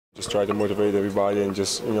Just try to motivate everybody and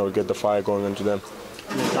just, get the fire going into them.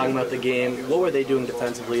 And then talking about the game, what were they doing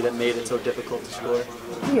defensively that made it so difficult to score?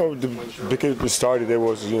 Because we started, they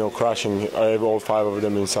was, crashing. I have all 5 of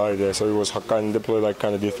them inside there, so it was they play like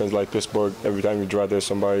kind of defense like Pittsburgh. Every time you drive, there's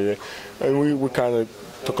somebody there. And we kind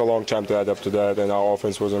of took a long time to adapt to that, and our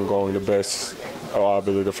offense wasn't going the best, I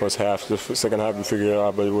believe, the first half. The second half we figured it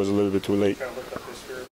out, but it was a little bit too late.